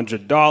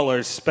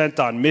 $100 spent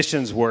on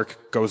missions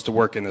work goes to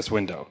work in this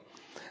window.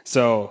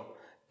 So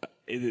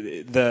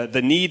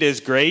the need is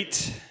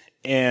great,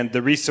 and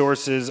the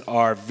resources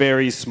are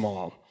very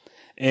small.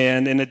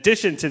 And in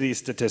addition to these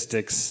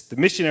statistics, the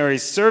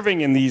missionaries serving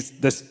in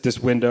this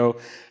window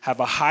have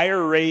a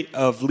higher rate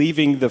of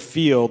leaving the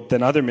field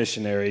than other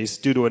missionaries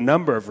due to a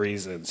number of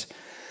reasons.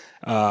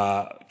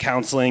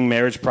 Counseling,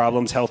 marriage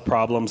problems, health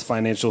problems,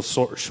 financial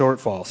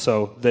shortfall.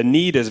 So the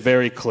need is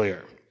very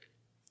clear.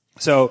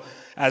 So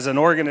as an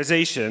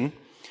organization,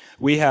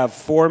 we have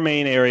 4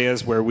 main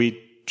areas where we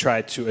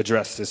try to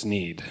address this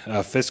need: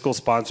 fiscal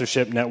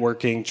sponsorship,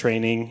 networking,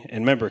 training,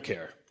 and member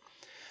care.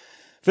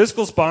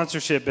 Fiscal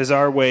sponsorship is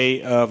our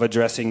way of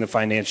addressing the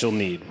financial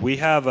need. We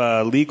have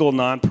a legal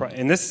nonprofit,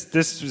 and this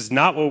is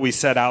not what we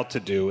set out to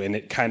do, and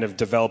it kind of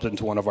developed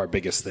into one of our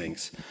biggest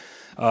things.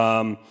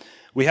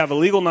 We have a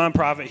legal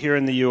nonprofit here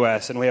in the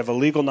U.S., and we have a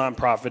legal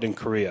nonprofit in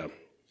Korea.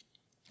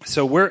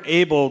 So we're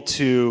able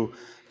to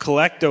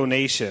collect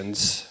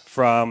donations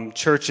from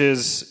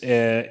churches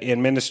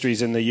and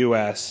ministries in the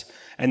U.S.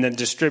 and then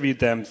distribute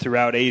them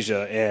throughout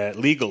Asia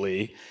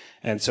legally.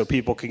 And so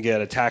people can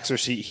get a tax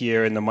receipt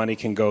here, and the money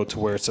can go to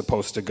where it's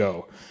supposed to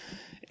go.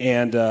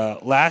 And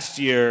last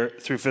year,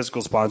 through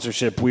fiscal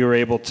sponsorship, we were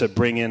able to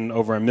bring in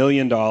over $1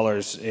 million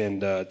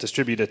and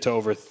distribute it to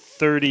over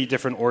 30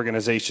 different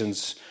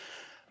organizations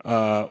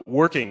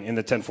working in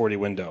the 1040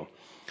 window.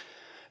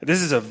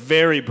 This is a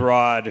very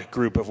broad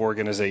group of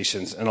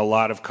organizations in a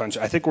lot of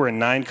countries. I think we're in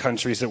 9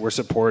 countries that we're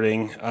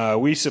supporting.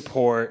 We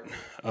support,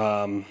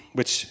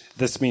 which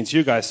this means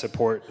you guys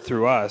support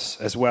through us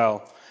as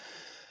well.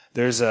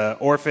 There's an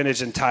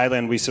orphanage in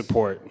Thailand we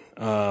support.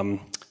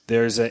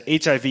 There's a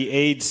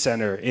HIV/AIDS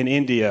center in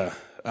India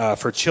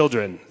for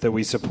children that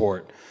we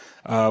support.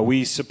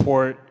 We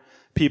support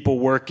people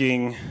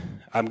working,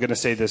 I'm going to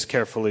say this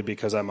carefully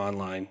because I'm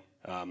online.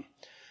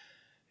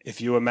 If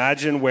you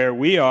imagine where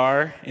we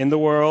are in the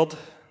world,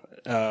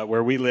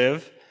 where we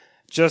live,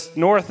 just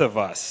north of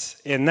us,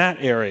 in that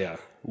area,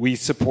 we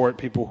support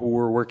people who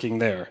are working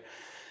there.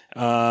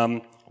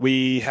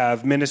 We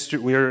have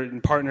we're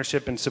in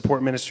partnership and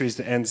support ministries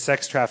to end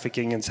sex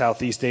trafficking in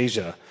Southeast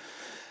Asia.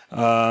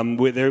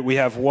 We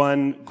have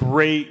one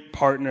great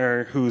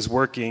partner who's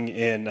working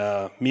in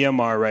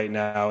Myanmar right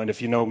now, and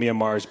if you know,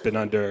 Myanmar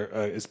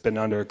has been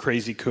under a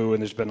crazy coup,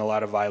 and there's been a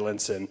lot of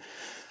violence, and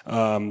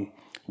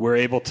we're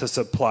able to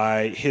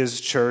supply his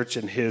church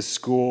and his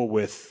school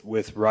with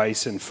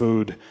rice and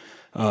food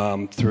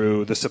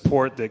through the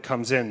support that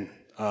comes in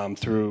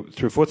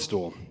through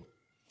Footstool.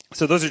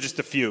 So those are just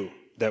a few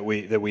that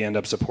we end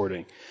up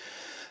supporting.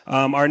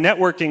 Our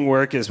networking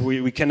work is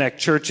we connect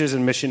churches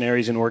and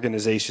missionaries and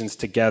organizations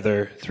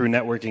together through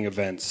networking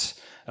events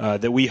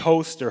that we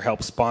host or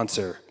help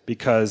sponsor,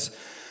 because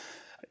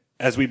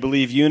as we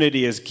believe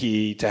unity is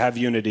key. To have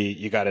unity,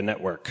 you got to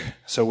network.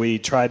 So we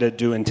try to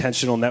do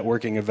intentional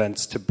networking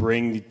events to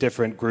bring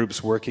different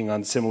groups working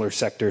on similar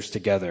sectors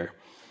together.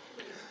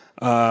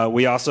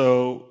 We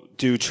also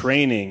do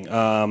training.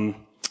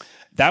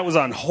 That was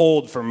on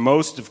hold for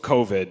most of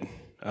COVID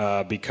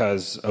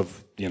because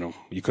of,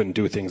 you couldn't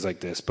do things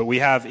like this. But we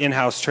have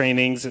in-house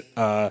trainings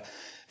that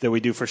we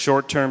do for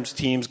short-term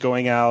teams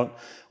going out.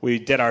 We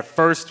did our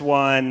first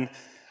one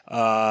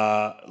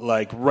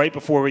right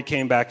before we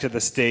came back to the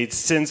States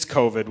since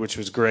COVID, which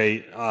was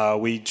great.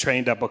 We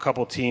trained up a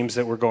couple teams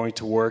that were going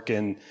to work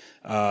in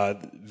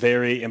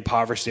very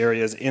impoverished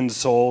areas in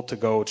Seoul to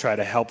go try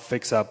to help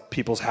fix up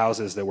people's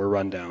houses that were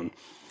run down.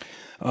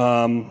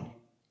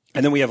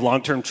 And then we have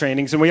long-term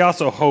trainings, and we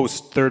also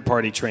host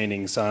third-party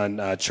trainings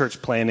on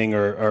church planning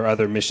or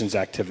other missions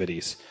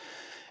activities.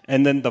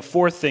 And then the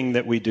fourth thing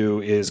that we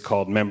do is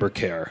called member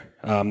care.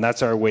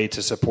 That's our way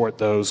to support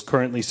those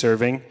currently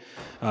serving.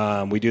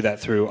 We do that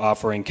through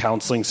offering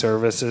counseling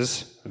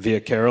services via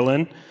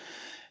Carolyn.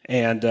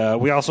 And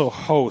we also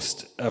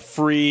host a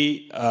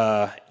free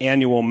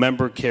annual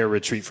member care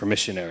retreat for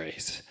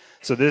missionaries.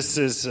 So this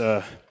is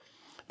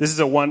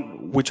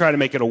we try to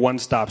make it a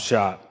one-stop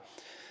shop.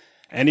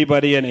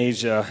 Anybody in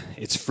Asia,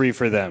 it's free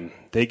for them.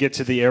 They get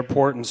to the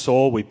airport in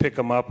Seoul, we pick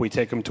them up, we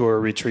take them to a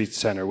retreat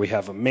center. We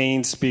have a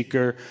main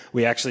speaker.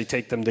 We actually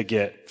take them to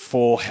get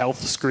full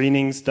health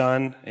screenings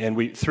done.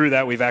 And through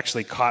that, we've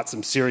actually caught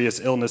some serious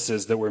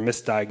illnesses that were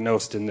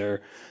misdiagnosed in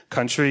their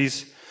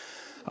countries.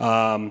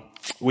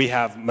 We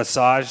have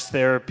massage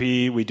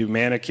therapy. We do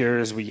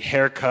manicures. We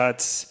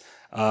haircuts.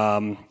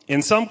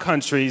 In some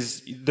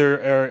countries,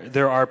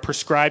 there are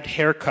prescribed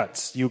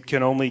haircuts. You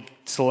can only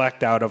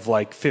select out of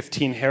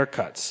 15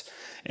 haircuts.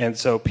 And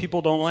so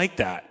people don't like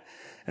that.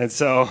 And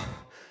so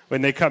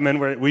when they come in,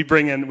 we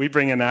bring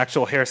in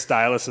actual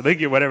hairstylists, so they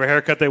get whatever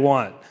haircut they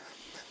want.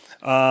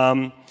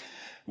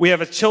 We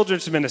have a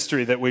children's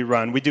ministry that we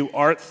run. We do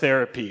art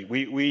therapy.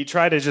 We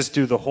try to just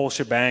do the whole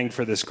shebang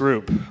for this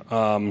group,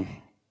 to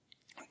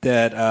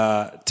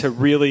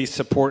really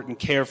support and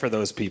care for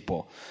those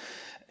people.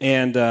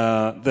 And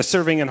the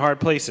serving in hard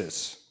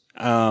places,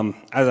 as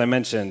I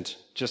mentioned,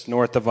 just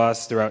north of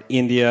us, throughout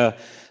India,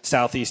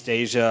 Southeast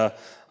Asia.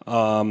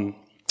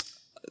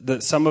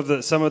 Some of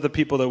the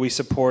people that we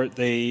support,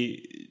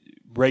 they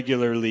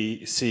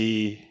regularly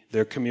see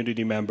their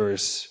community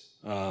members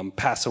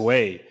pass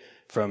away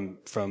from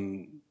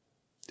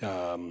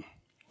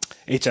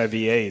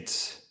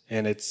HIV/AIDS,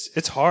 and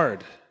it's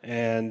hard,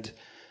 and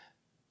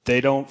they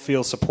don't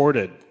feel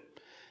supported,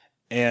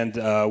 and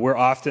we're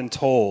often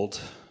told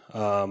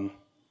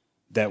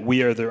that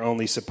we are their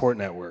only support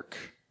network,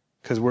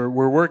 because we're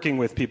working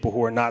with people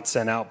who are not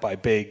sent out by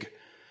big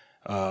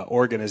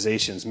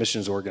organizations,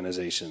 missions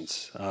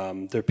organizations.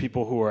 They're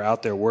people who are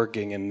out there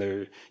working, and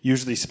they're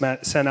usually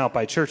sent out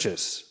by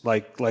churches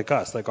like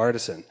us, like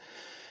Artisan,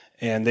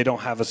 and they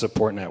don't have a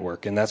support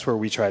network, and that's where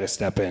we try to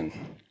step in.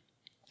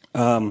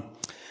 And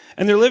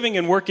they're living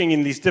and working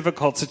in these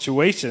difficult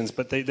situations,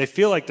 but they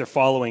feel like they're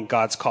following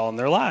God's call in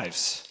their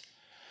lives.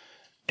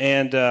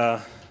 And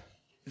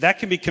that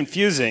can be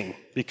confusing,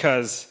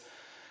 because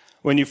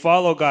when you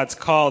follow God's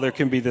call, there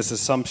can be this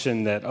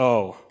assumption that,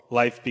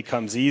 life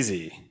becomes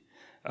easy.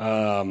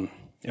 And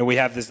we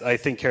have this, I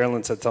think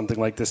Carolyn said something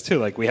like this too,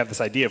 like we have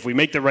this idea, if we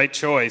make the right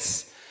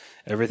choice,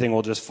 everything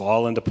will just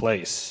fall into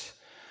place.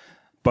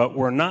 But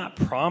we're not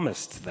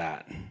promised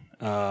that.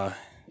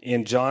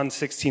 In John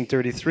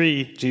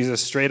 16:33,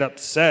 Jesus straight up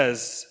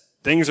says,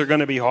 things are going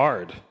to be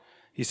hard.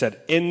 He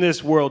said, in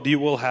this world you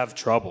will have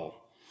trouble.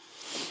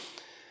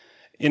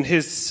 In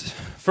his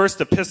first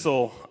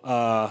epistle,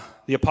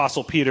 the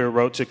Apostle Peter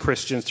wrote to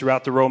Christians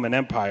throughout the Roman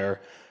Empire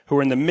who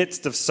were in the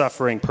midst of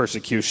suffering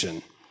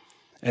persecution.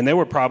 And they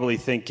were probably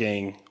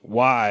thinking,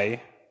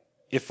 why,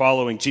 if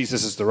following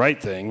Jesus is the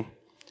right thing,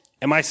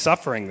 am I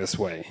suffering this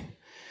way?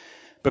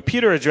 But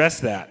Peter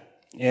addressed that.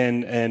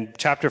 In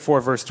chapter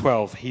 4, verse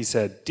 12, he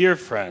said, dear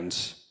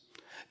friends,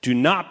 do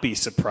not be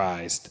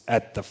surprised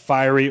at the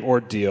fiery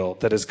ordeal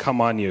that has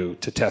come on you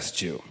to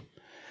test you,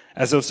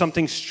 as though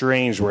something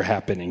strange were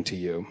happening to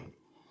you.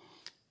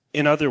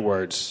 In other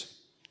words,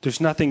 there's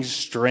nothing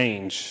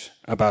strange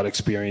about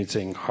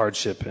experiencing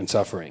hardship and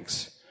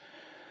sufferings.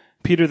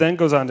 Peter then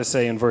goes on to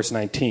say in verse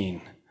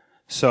 19,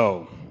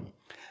 so,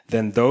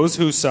 then those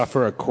who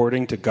suffer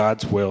according to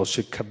God's will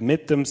should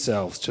commit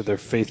themselves to their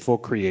faithful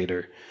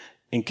Creator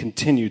and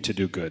continue to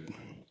do good.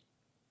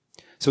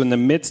 So in the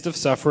midst of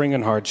suffering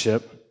and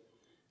hardship,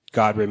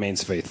 God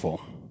remains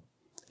faithful.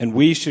 And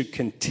we should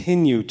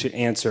continue to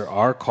answer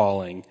our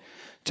calling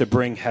to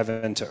bring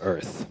heaven to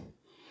earth.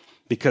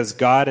 Because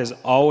God is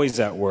always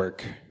at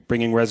work,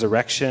 bringing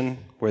resurrection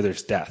where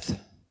there's death.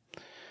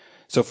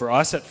 So for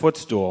us at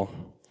Footstool,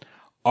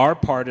 our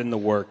part in the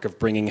work of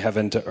bringing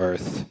heaven to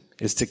earth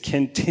is to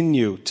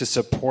continue to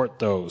support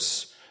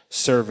those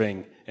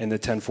serving in the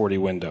 1040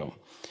 window.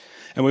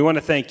 And we want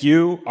to thank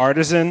you,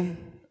 Artisan,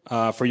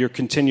 for your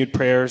continued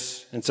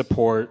prayers and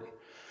support.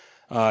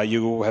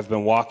 You have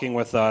been walking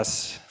with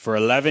us for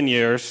 11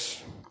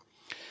 years,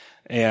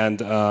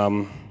 and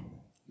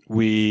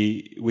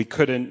we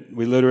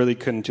literally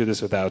couldn't do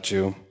this without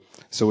you.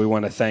 So we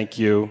want to thank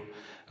you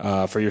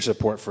for your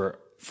support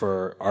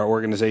for our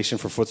organization,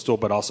 for Footstool,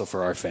 but also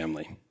for our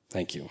family.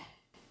 Thank you.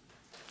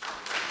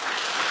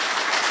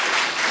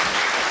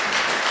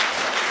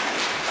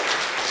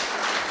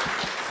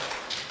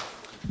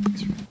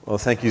 Well,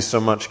 thank you so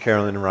much,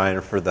 Carolyn and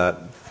Ryan, for that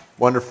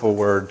wonderful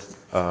word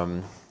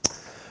of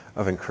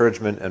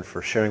encouragement and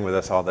for sharing with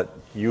us all that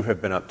you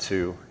have been up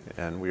to,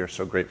 and we are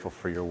so grateful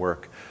for your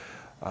work.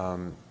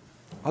 I'll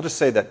just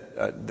say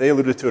that they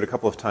alluded to it a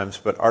couple of times,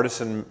 but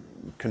Artisan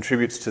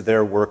contributes to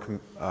their work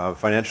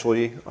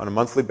financially on a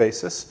monthly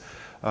basis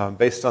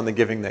based on the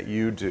giving that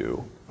you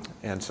do.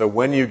 And so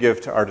when you give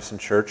to Artisan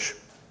Church,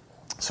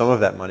 some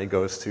of that money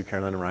goes to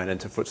Carolyn and Ryan and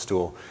to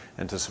Footstool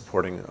and to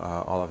supporting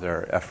all of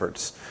their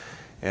efforts.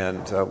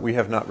 And we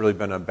have not really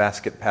been a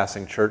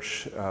basket-passing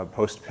church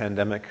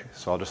post-pandemic,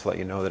 so I'll just let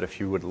you know that if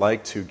you would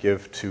like to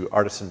give to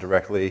Artisan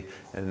directly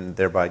and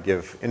thereby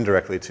give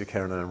indirectly to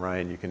Carolyn and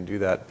Ryan, you can do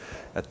that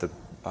at the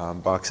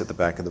box at the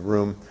back of the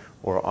room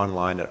or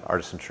online at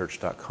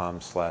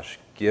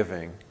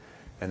artisanchurch.com/giving.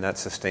 And that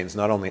sustains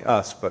not only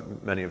us,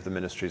 but many of the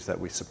ministries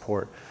that we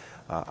support.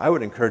 I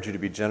would encourage you to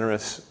be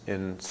generous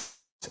and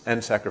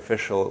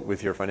sacrificial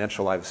with your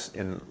financial lives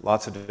in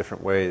lots of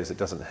different ways. It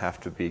doesn't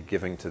have to be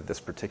giving to this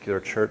particular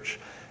church.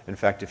 In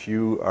fact, if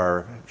you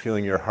are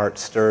feeling your heart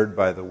stirred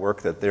by the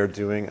work that they're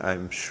doing,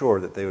 I'm sure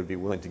that they would be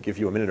willing to give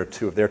you a minute or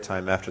two of their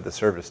time after the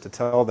service to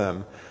tell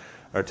them,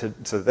 or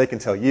so that they can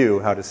tell you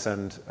how to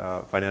send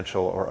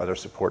financial or other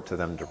support to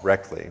them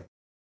directly.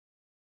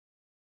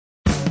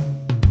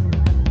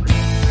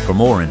 For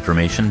more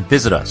information,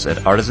 visit us at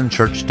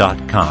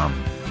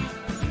artisanchurch.com.